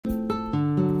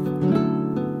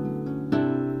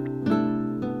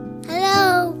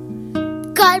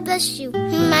God bless you.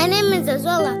 My name is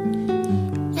Azola,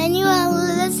 and you are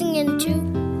listening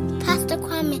to Pastor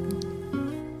Kwame.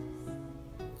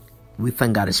 We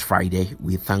thank God it's Friday.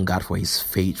 We thank God for His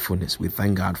faithfulness. We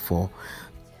thank God for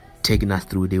taking us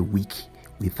through the week.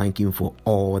 We thank Him for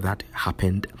all that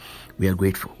happened. We are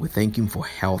grateful. We thank Him for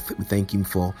health. We thank Him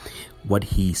for what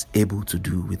He is able to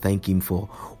do. We thank Him for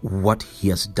what He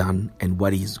has done and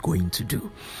what He is going to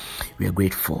do. We are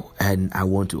grateful. And I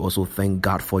want to also thank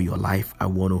God for your life. I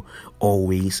want to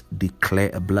always declare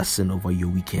a blessing over your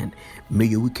weekend. May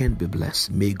your weekend be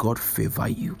blessed. May God favor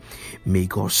you. May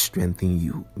God strengthen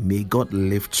you. May God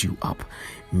lift you up.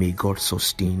 May God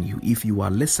sustain you. If you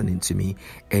are listening to me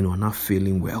and you are not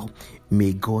feeling well,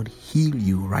 may God heal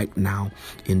you right now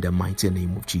in the mighty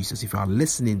name of Jesus. If you are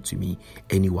listening to me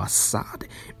and you are sad,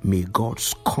 may God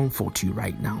comfort you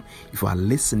right now. If you are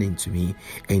listening to me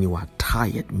and you are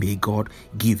tired, may God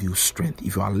give you strength.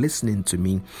 If you are listening to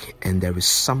me and there is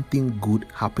something good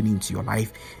happening to your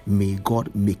life, may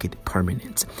God make it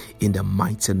permanent in the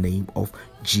mighty name of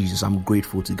Jesus. I'm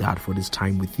grateful to God for this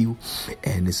time with you,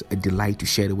 and it's a delight to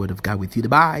share the word of God with you. The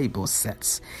Bible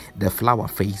says, the flower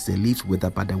fades, the leaves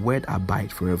wither, but the word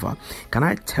abide forever. Can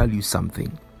I tell you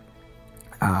something?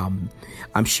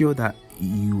 I'm sure that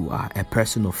you are a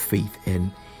person of faith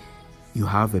and you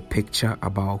have a picture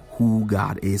about who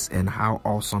God is and how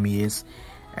awesome He is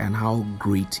and how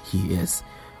great He is.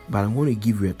 But I'm going to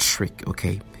give you a trick,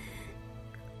 okay?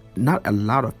 Not a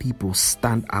lot of people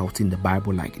stand out in the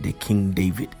Bible like the King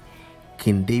David.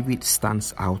 King David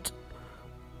stands out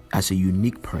as a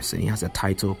unique person. He has a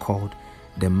title called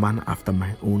the man after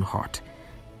my own heart.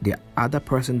 The other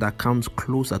person that comes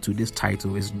closer to this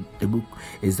title is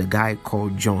the guy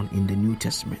called John in the New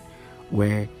Testament,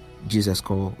 where Jesus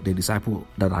called the disciple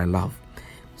that I love.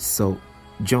 So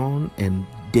John and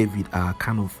David are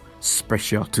kind of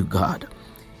special to God.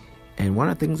 And one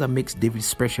of the things that makes David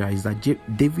special is that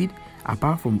David,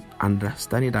 apart from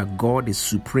understanding that God is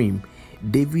supreme,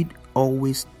 David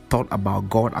always thought about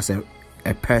God as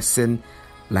a person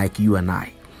like you and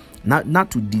I.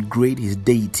 Not to degrade his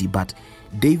deity, but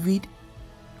David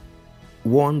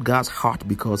won God's heart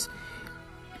because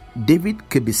David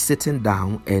could be sitting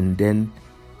down and then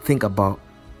think about,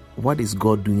 what is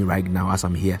God doing right now as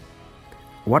I'm here?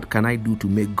 What can I do to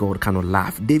make God kind of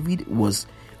laugh? David was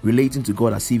relating to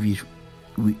God as if he's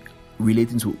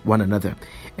relating to one another,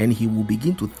 and he will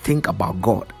begin to think about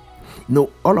God.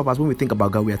 All of us, when we think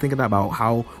about God, we are thinking about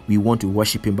how we want to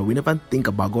worship Him, but we never think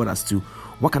about God as to,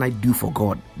 what can I do for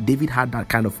God? David had that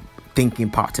kind of thinking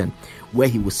pattern where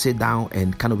he would sit down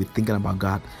and kind of be thinking about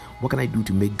God. What can I do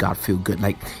to make God feel good?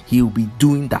 Like, he will be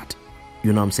doing that,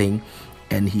 you know what I'm saying?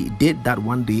 And he did that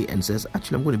one day and says,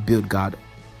 actually, I'm going to build God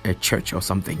a church or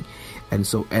something. And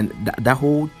so, and that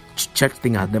whole church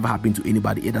thing has never happened to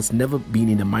anybody. It has never been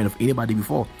in the mind of anybody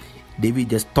before. David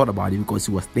just thought about it because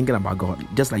he was thinking about God,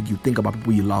 just like you think about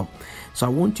people you love. So I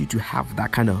want you to have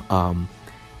that kind of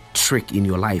trick in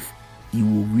your life. You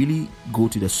will really go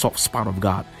to the soft spot of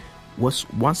God.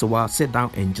 Once a while, sit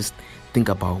down and just think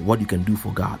about what you can do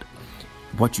for God.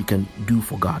 What you can do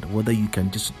for God. Whether you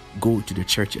can just go to the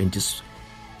church and just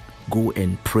go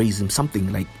and praise Him. Something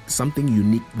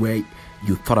unique where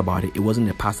you thought about it. It wasn't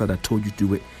a pastor that told you to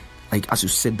do it. Like, as you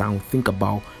sit down, think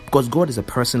about, because God is a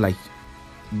person like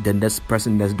the next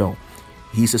person next door.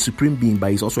 He's a supreme being,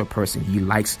 but He's also a person. He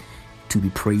likes to be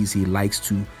praised. He likes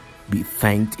to be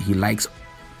thanked. He likes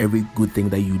every good thing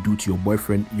that you do to your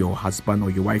boyfriend, your husband, or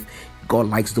your wife. God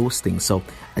likes those things. So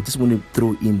I just want to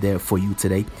throw in there for you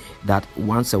today that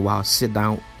once a while, sit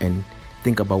down and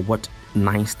think about what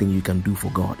nice thing you can do for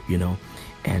God,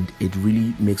 and it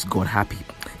really makes God happy.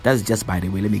 That's just by the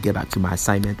way. Let me get back to my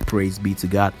assignment. Praise be to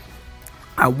God.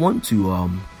 I want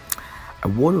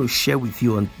to share with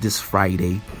you on this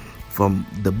Friday from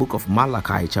the book of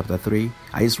Malachi chapter 3.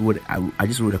 I just wrote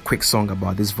a quick song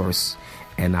about this verse,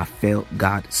 and I felt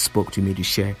God spoke to me to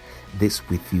share this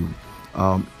with you.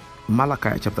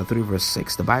 Malachi chapter 3 verse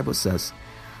 6, the Bible says,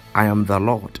 I am the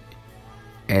Lord,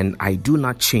 and I do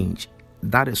not change.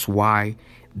 That is why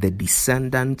the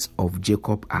descendants of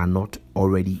Jacob are not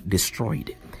already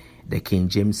destroyed. The King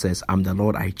James says, I'm the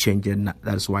Lord, I change it not.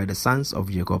 That is why the sons of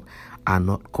Jacob are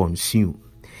not consumed.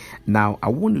 Now, I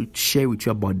want to share with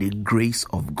you about the grace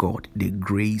of God. The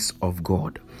grace of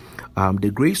God.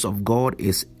 The grace of God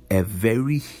is a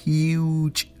very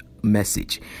huge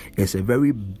message. It's a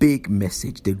very big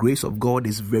message. The grace of God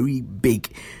is very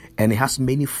big, and it has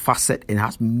many facets, and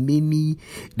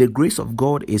the grace of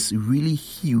God is really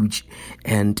huge.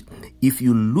 And if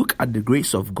you look at the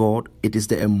grace of God, it is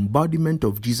the embodiment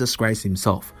of Jesus Christ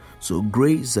Himself. So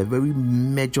grace is a very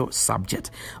major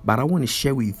subject, but I want to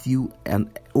share with you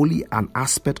only an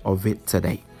aspect of it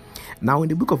today. Now, in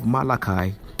the book of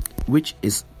Malachi, which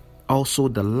is also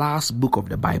the last book of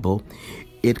the Bible,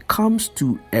 it comes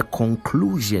to a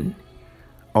conclusion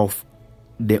of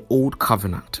the Old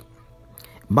Covenant.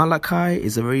 Malachi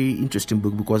is a very interesting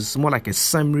book because it's more like a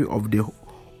summary of the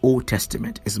Old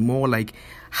Testament. It's more like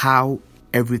how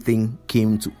everything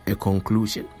came to a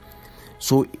conclusion.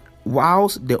 So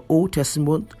whilst the Old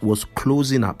Testament was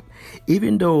closing up,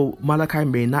 even though Malachi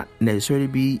may not necessarily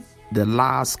be the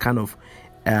last kind of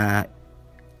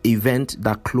event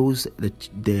that closed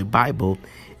the Bible,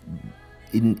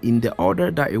 in the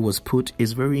order that it was put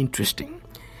is very interesting.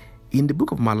 In the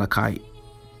book of Malachi,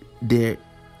 the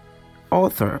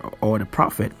author or the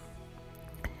prophet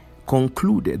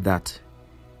concluded that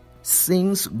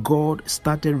since God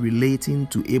started relating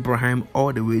to Abraham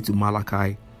all the way to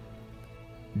Malachi,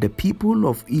 the people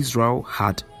of Israel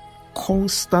had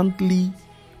constantly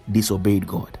disobeyed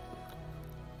God.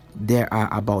 There are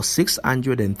about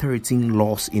 613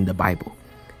 laws in the Bible.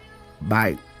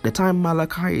 By the time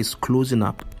Malachi is closing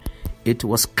up, it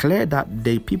was clear that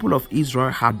the people of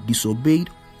Israel had disobeyed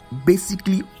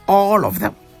basically all of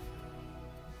them.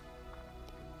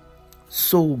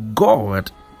 So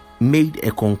God made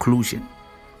a conclusion,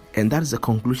 and that is the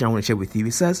conclusion I want to share with you.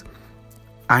 It says,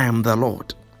 I am the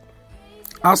Lord.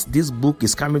 As this book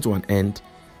is coming to an end,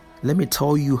 let me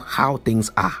tell you how things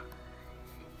are.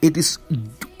 It is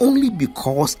only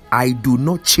because I do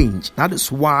not change. That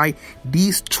is why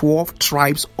these 12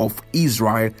 tribes of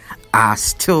Israel are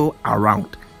still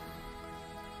around.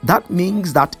 That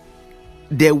means that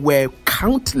there were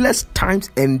countless times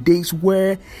and days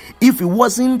where if it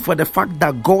wasn't for the fact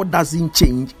that God doesn't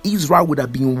change, Israel would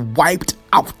have been wiped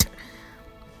out.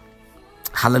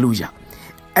 Hallelujah.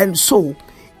 And so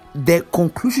the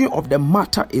conclusion of the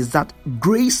matter is that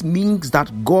grace means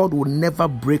that God will never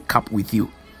break up with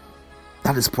you.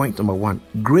 That is point number one.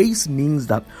 Grace means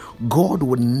that God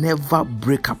will never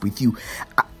break up with you.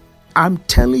 I'm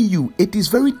telling you, it is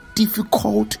very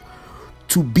difficult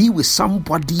to be with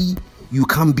somebody you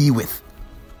can't be with.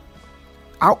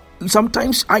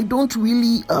 Sometimes I don't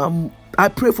really, I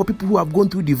pray for people who have gone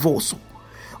through divorce,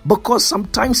 because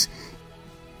sometimes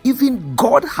even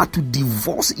God had to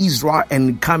divorce Israel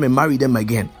and come and marry them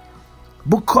again,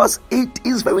 because it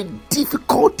is very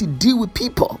difficult to deal with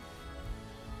people.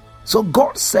 So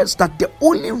God says that the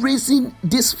only reason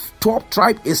this 12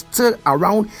 tribe is still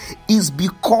around is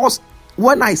because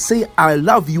when I say I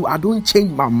love you, I don't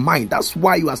change my mind. That's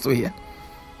why you are still here.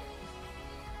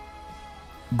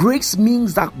 Grace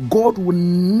means that God will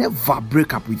never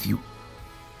break up with you.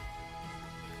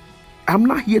 I'm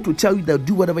not here to tell you that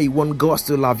do whatever you want, God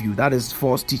still love you. That is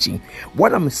false teaching.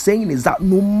 What I'm saying is that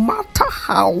no matter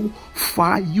how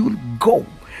far you go,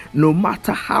 no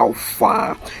matter how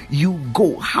far you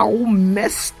go, how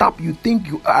messed up you think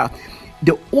you are,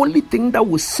 the only thing that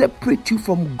will separate you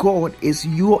from God is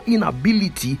your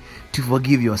inability to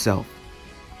forgive yourself.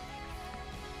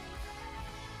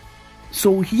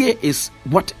 So here is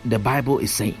what the Bible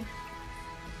is saying.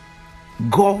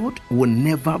 God will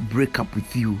never break up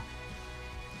with you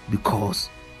because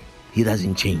he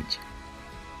doesn't change.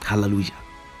 Hallelujah.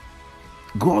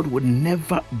 God will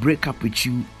never break up with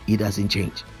you. He doesn't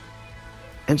change.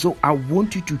 And so I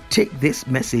want you to take this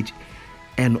message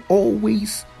and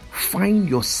always find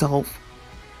yourself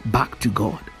back to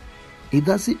God.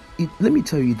 Let me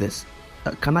tell you this.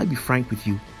 Can I be frank with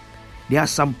you? There are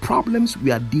some problems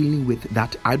we are dealing with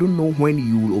that I don't know when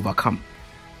you will overcome.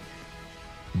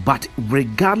 But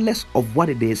regardless of what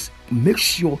it is, make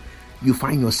sure you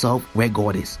find yourself where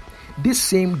God is. This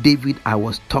same David I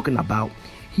was talking about,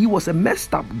 he was a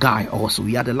messed up guy also.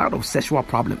 He had a lot of sexual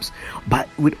problems. But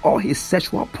with all his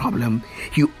sexual problem,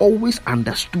 he always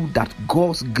understood that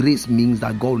God's grace means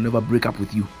that God will never break up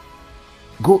with you.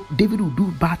 David will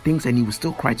do bad things and he will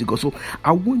still cry to God. So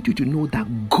I want you to know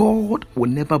that God will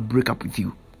never break up with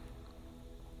you.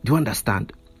 Do you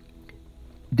understand?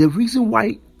 The reason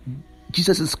why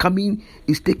Jesus is coming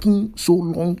is taking so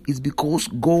long is because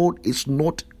God is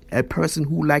not a person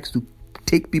who likes to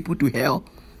take people to hell.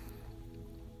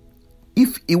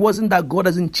 If it wasn't that God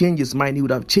doesn't change his mind, he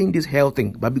would have changed this hell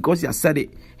thing. But because he has said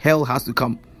it, hell has to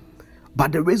come.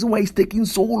 But the reason why he's taking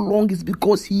so long is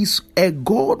because he's a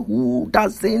God who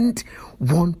doesn't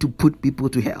want to put people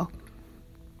to hell.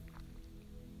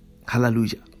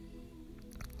 Hallelujah.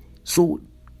 So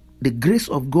the grace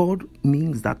of God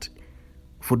means that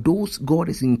for those God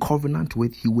is in covenant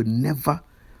with, he will never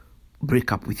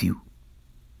break up with you.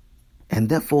 And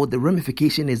therefore the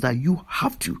ramification is that you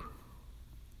have to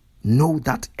Know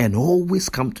that and always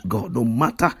come to God, no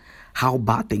matter how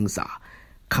bad things are.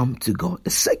 Come to God. The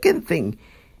second thing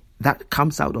that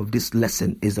comes out of this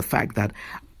lesson is the fact that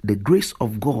the grace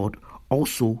of God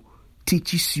also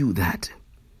teaches you that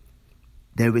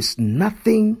there is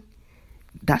nothing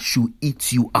that should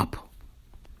eat you up.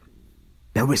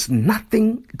 There is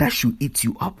nothing that should eat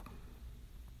you up.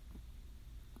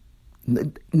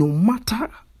 No matter,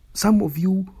 some of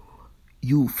you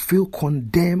feel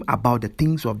condemned about the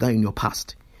things you have done in your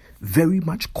past. Very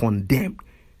much condemned.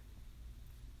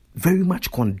 Very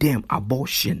much condemned.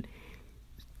 Abortion.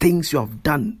 Things you have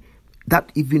done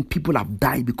that even people have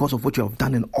died because of what you have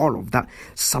done and all of that.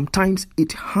 Sometimes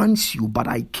it haunts you, but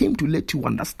I came to let you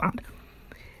understand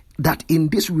that in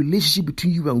this relationship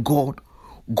between you and God,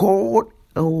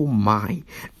 oh my.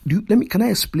 Can I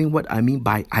explain what I mean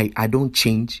by I don't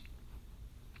change?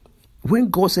 When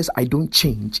God says I don't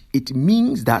change, it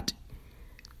means that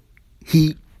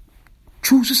he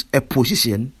chooses a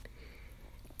position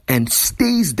and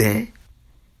stays there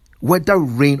whether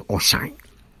rain or shine.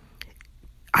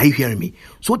 Are you hearing me?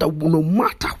 So that no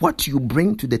matter what you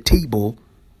bring to the table,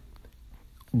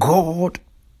 God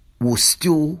will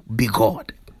still be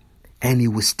God and he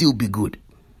will still be good.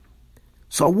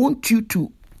 So I want you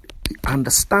to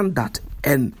understand that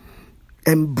and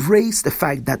embrace the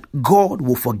fact that God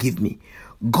will forgive me.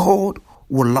 God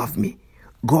will love me.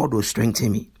 God will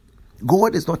strengthen me.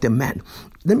 God is not a man.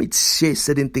 Let me share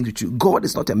certain things with you. God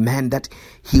is not a man that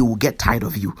he will get tired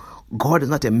of you. God is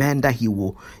not a man that he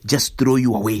will just throw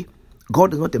you away.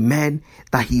 God is not a man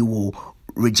that he will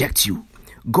reject you.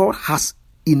 God has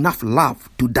enough love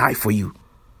to die for you.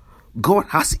 God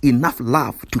has enough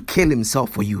love to kill himself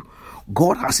for you.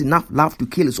 God has enough love to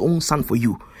kill his own son for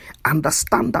you.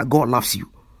 Understand that God loves you.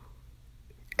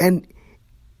 And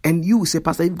you will say,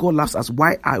 Pastor, if God loves us,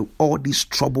 why are all this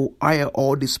trouble? Why are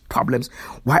all these problems?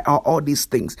 Why are all these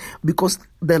things? Because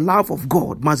the love of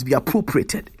God must be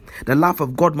appropriated. The love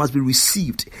of God must be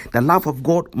received. The love of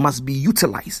God must be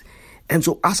utilized. And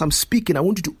so as I'm speaking, I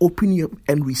want you to open your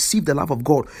and receive the love of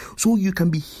God so you can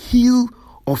be healed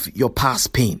of your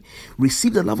past pain.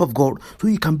 Receive the love of God so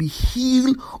you can be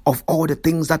healed of all the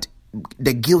things that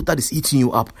the guilt that is eating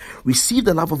you up. Receive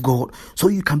the love of God so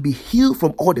you can be healed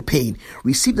from all the pain.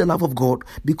 Receive the love of God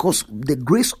because the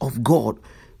grace of God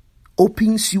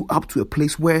opens you up to a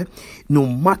place where no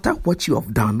matter what you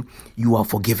have done, you are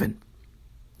forgiven.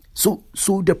 So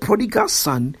the prodigal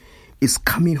son is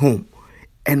coming home,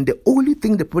 and the only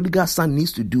thing the prodigal son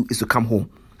needs to do is to come home.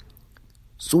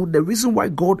 So the reason why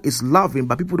God is loving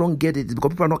but people don't get it is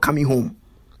because people are not coming home.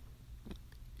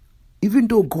 Even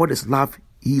though God is love,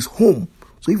 he is home.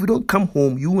 So if you don't come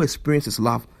home, you won't experience his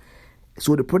love.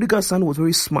 So the prodigal son was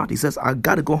very smart. He says, I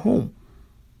gotta go home.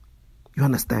 You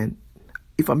understand?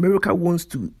 If America wants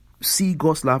to see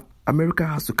God's love, America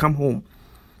has to come home.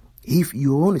 If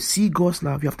you want to see God's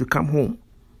love, you have to come home.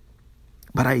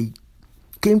 But I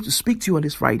came to speak to you on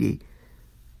this Friday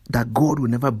that God will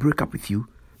never break up with you.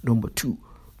 Number two,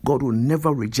 God will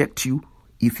never reject you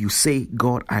if you say,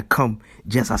 God, I come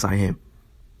just as I am.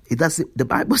 The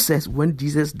Bible says when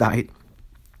Jesus died,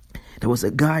 there was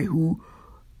a guy who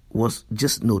was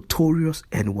just notorious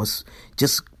and was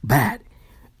just bad.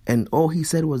 And all he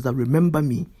said was that, remember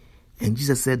me. And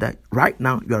Jesus said that right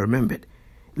now you are remembered.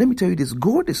 Let me tell you this,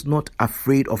 God is not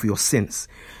afraid of your sins.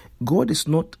 God is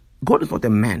not a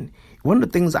man. One of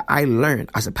the things that I learned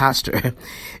as a pastor,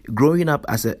 growing up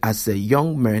as a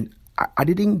young man, I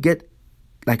didn't get,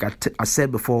 like I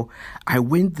said before, I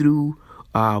went through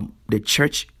the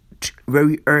church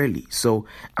very early. So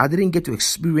I didn't get to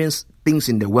experience things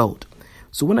in the world.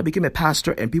 So when I became a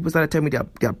pastor and people started telling me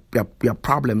their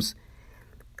problems,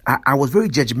 I was very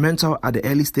judgmental at the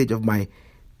early stage of my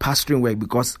pastoring work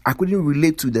because I couldn't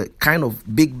relate to the kind of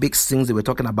big things they were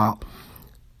talking about,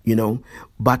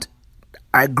 But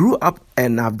I grew up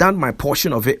and I've done my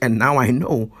portion of it, and now I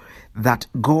know that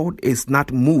God is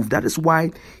not moved. That is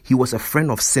why he was a friend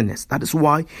of sinners. That is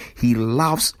why he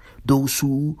loves those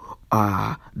who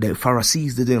the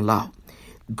Pharisees didn't love.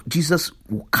 Jesus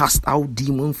cast out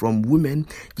demons from women.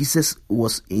 Jesus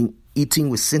was eating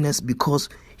with sinners because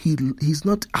he's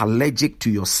not allergic to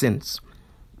your sins.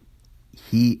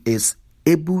 He is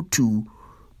able to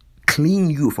clean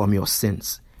you from your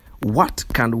sins. What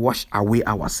can wash away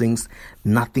our sins?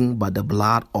 Nothing but the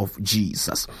blood of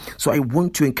Jesus. So I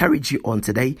want to encourage you on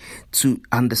today to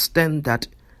understand that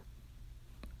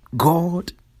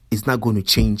God is not going to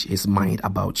change his mind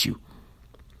about you.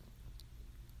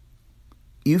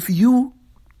 If you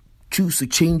choose to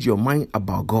change your mind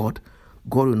about God,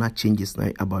 God will not change his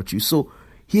mind about you. So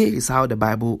here is how the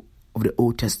Bible of the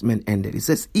Old Testament ended. It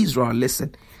says, Israel,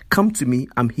 listen, come to me,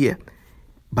 I'm here.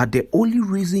 But the only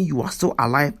reason you are still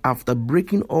alive after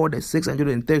breaking all the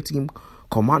 613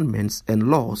 commandments and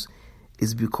laws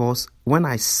is because when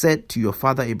I said to your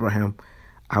father Abraham,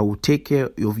 I will take care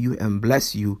of you and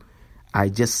bless you, I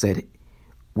just said it.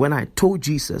 When I told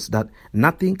Jesus that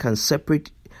nothing can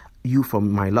separate you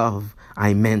from my love,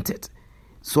 I meant it.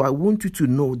 So I want you to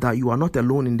know that you are not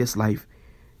alone in this life.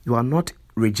 You are not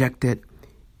rejected.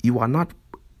 You are not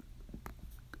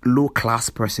low class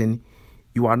person.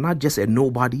 You are not just a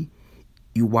nobody.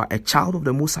 You are a child of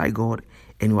the Most High God,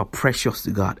 and you are precious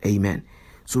to God. Amen.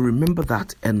 So remember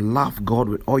that and love God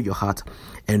with all your heart,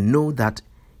 and know that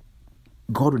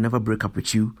God will never break up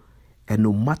with you. And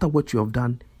no matter what you have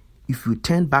done, if you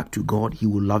turn back to God, He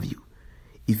will love you.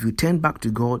 If you turn back to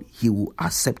God, He will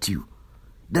accept you.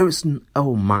 There is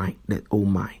oh my.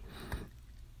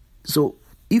 So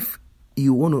if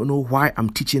you want to know why I'm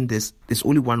teaching this, there's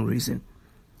only one reason.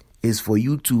 Is for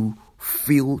you to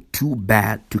feel too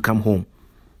bad to come home.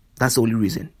 That's the only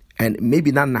reason. And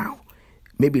maybe not now.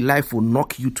 Maybe life will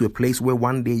knock you to a place where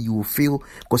one day you will feel,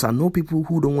 because I know people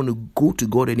who don't want to go to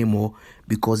God anymore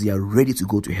because they are ready to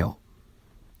go to hell.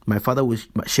 My father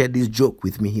shared this joke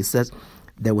with me. He says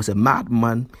there was a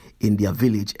madman in their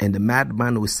village, and the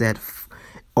madman was said,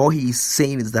 all he is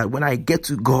saying is that when I get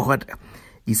to God,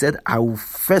 he said, I will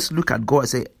first look at God and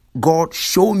say, God,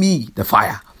 show me the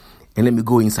fire and let me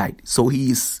go inside. So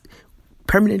he is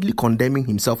permanently condemning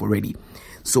himself already.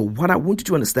 So what I want you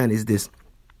to understand is this.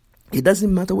 It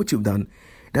doesn't matter what you've done.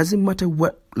 It doesn't matter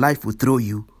what life will throw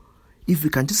you. If you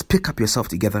can just pick up yourself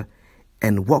together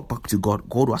and walk back to God,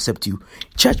 God will accept you.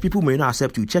 Church people may not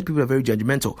accept you. Church people are very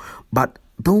judgmental. But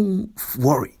don't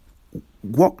worry.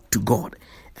 Walk to God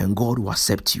and God will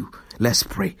accept you. Let's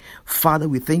pray. Father,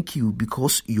 we thank you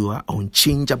because you are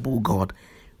unchangeable God.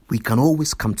 We can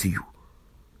always come to you.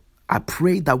 I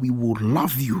pray that we will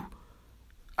love you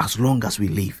as long as we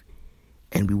live,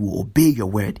 and we will obey your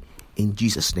word. In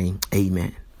Jesus' name,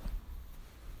 amen.